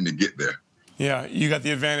sprinting to get there. Yeah, you got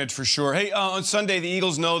the advantage for sure. Hey, on Sunday, the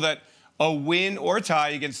Eagles know that a win or a tie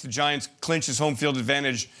against the Giants clinches home field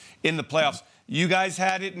advantage in the playoffs. You guys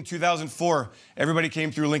had it in 2004. Everybody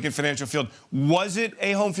came through Lincoln Financial Field. Was it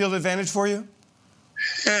a home field advantage for you?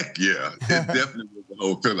 Heck yeah. It definitely was a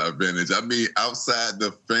home field advantage. I mean, outside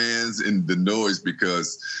the fans and the noise,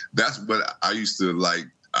 because that's what I used to like.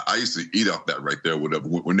 I used to eat off that right there.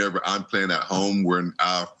 Whenever I'm playing at home, when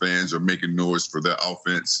our fans are making noise for their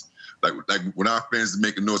offense, like when our fans are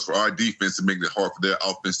making noise for our defense and making it hard for their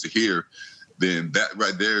offense to hear, then that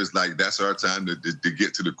right there is like, that's our time to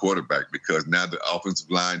get to the quarterback, because now the offensive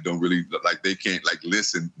line don't really, like, they can't like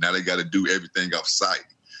listen. Now they got to do everything off sight.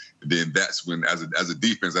 And then that's when, as a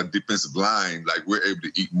defense, our defensive line, like, we're able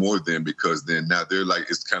to eat more than, because then now they're like,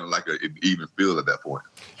 it's kind of like an even field at that point.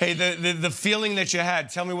 Hey, the feeling that you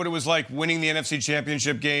had, tell me what it was like winning the NFC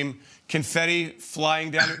Championship game, confetti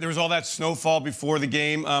flying down. There was all that snowfall before the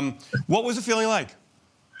game. What was the feeling like?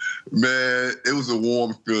 Man, it was a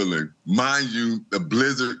warm feeling. Mind you, the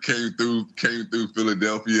blizzard came through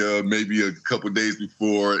Philadelphia maybe a couple days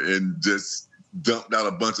before and just dumped out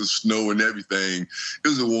a bunch of snow and everything. It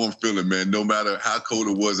was a warm feeling, man. No matter how cold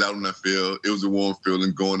it was out on the field, it was a warm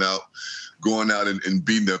feeling going out and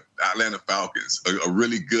beating the Atlanta Falcons, a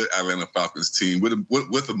really good Atlanta Falcons team with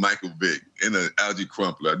a Michael Vick and an Algie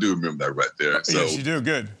Crumpler. I do remember that right there. So, yes, you do.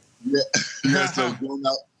 Good. Yeah. So going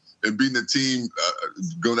out and beating a team,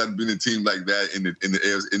 beating a team like that in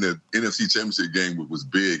the NFC Championship game was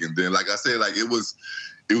big. And then, like I said, like it was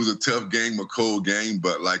a tough game, a cold game,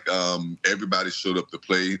 but like everybody showed up to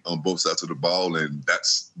play on both sides of the ball, and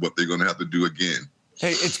that's what they're going to have to do again.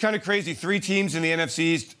 Hey, it's kind of crazy. 3 teams in the NFC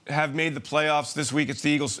East have made the playoffs this week. It's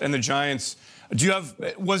the Eagles and the Giants.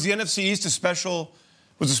 Was the NFC East a special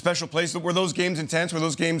place? Were those games intense? Were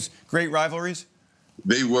those games great rivalries?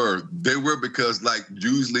 They were because like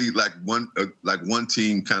usually like one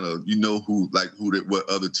team kind of, what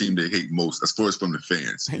other team they hate most as far as from the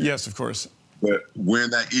fans. Yes, of course. But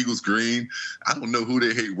wearing that Eagles green, I don't know who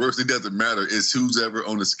they hate worse. It doesn't matter. It's who's ever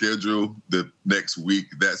on the schedule the next week.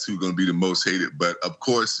 That's who's going to be the most hated. But of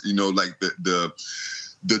course, like the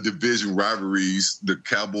division rivalries, the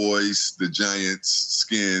Cowboys, the Giants,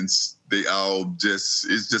 Skins, they all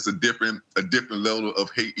it's just a different level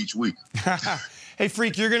of hate each week. Hey,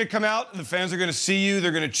 Freak, you're going to come out. The fans are going to see you.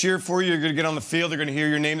 They're going to cheer for you. You're going to get on the field. They're going to hear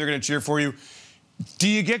your name. They're going to cheer for you. Do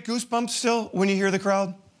you get goosebumps still when you hear the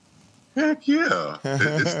crowd? Heck yeah.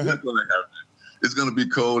 It's still going to happen. It's going to be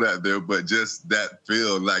cold out there, but just that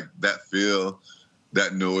feel,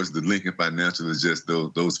 that noise, the Lincoln Financial is just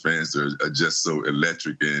those fans are just so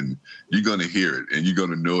electric, and you're going to hear it, and you're going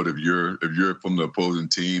to know it if you're from the opposing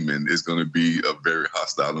team, and it's going to be a very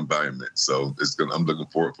hostile environment. So I'm looking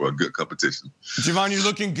forward for a good competition. Javon, you're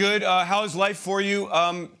looking good. How is life for you?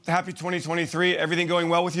 Happy 2023. Everything going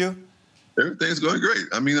well with you? Everything's going great.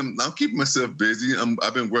 I mean, I'm keeping myself busy.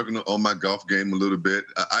 I've been working on my golf game a little bit.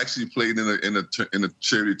 I actually played in a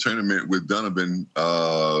charity tournament with Donovan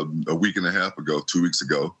a week and a half ago, 2 weeks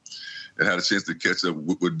ago, and had a chance to catch up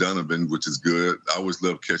with Donovan, which is good. I always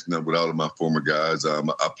love catching up with all of my former guys. I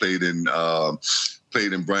played in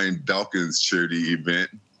Brian Dawkins' charity event.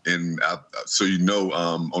 And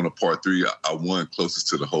on a par 3, I won closest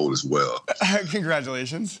to the hole as well.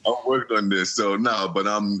 Congratulations. I'm working on this, but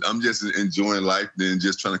I'm just enjoying life and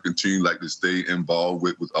just trying to continue to stay involved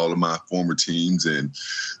with all of my former teams and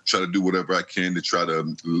try to do whatever I can to try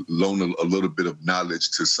to loan a little bit of knowledge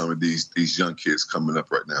to some of these young kids coming up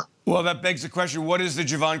right now. Well, that begs the question: what is the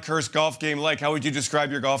Javon Kearse golf game like? How would you describe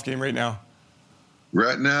your golf game right now?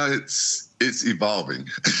 Right now, it's evolving.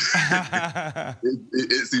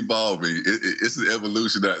 It's evolving. It's an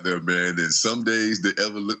evolution out there, man. And some days the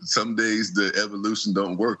evolution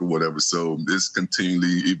don't work or whatever. So it's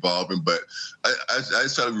continually evolving. But I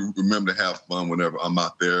just try to remember to have fun whenever I'm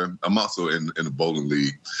out there. I'm also in the bowling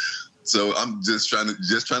league. So I'm just trying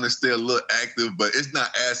to stay a little active, but it's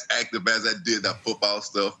not as active as I did that football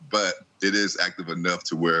stuff. But it is active enough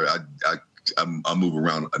to where I move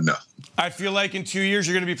around enough. I feel like in 2 years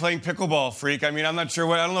you're going to be playing pickleball, Freak. I mean, I'm not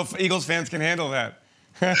sure I don't know if Eagles fans can handle that.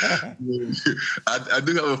 I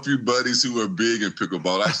do have a few buddies who are big in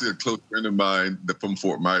pickleball. Actually, a close friend of mine from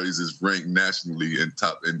Fort Myers is ranked nationally in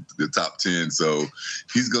the top 10. So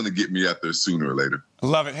he's going to get me out there sooner or later.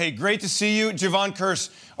 Love it. Hey, great to see you. Javon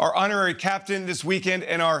Kearse, our honorary captain this weekend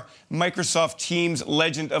and our Microsoft Teams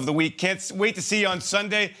Legend of the Week. Can't wait to see you on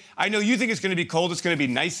Sunday. I know you think it's going to be cold. It's going to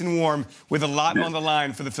be nice and warm with a lot on the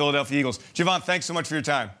line for the Philadelphia Eagles. Javon, thanks so much for your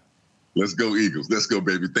time. Let's go, Eagles. Let's go,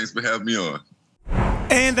 baby. Thanks for having me on.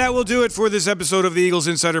 And that will do it for this episode of the Eagles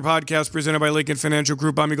Insider Podcast presented by Lincoln Financial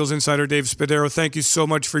Group. I'm Eagles Insider Dave Spadaro. Thank you so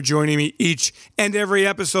much for joining me each and every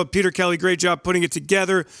episode. Peter Kelly, great job putting it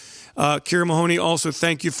together. Kira Mahoney, also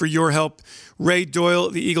thank you for your help. Ray Doyle,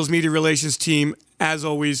 the Eagles Media Relations team, as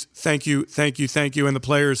always, thank you. And the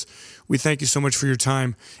players, we thank you so much for your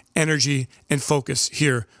time, energy, and focus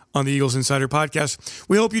here on the Eagles Insider Podcast.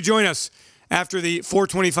 We hope you join us. After the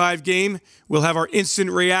 425 game, we'll have our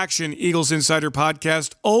instant reaction Eagles Insider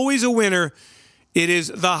Podcast. Always a winner. It is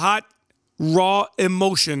the hot, raw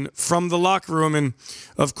emotion from the locker room. And,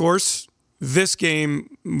 of course, this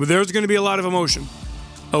game, there's going to be a lot of emotion.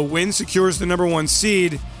 A win secures the number 1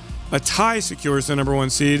 seed. A tie secures the number 1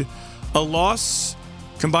 seed. A loss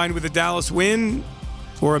combined with a Dallas win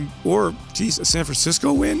or a San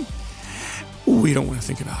Francisco win, we don't want to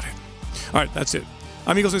think about it. All right, that's it.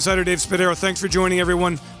 I'm Eagles Insider Dave Spadaro. Thanks for joining,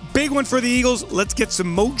 everyone. Big one for the Eagles. Let's get some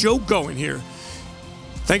mojo going here.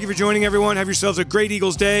 Thank you for joining, everyone. Have yourselves a great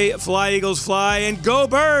Eagles day. Fly, Eagles, fly, and go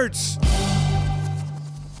Birds!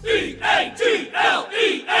 E-A-G-L-E-S,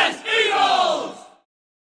 Eagles!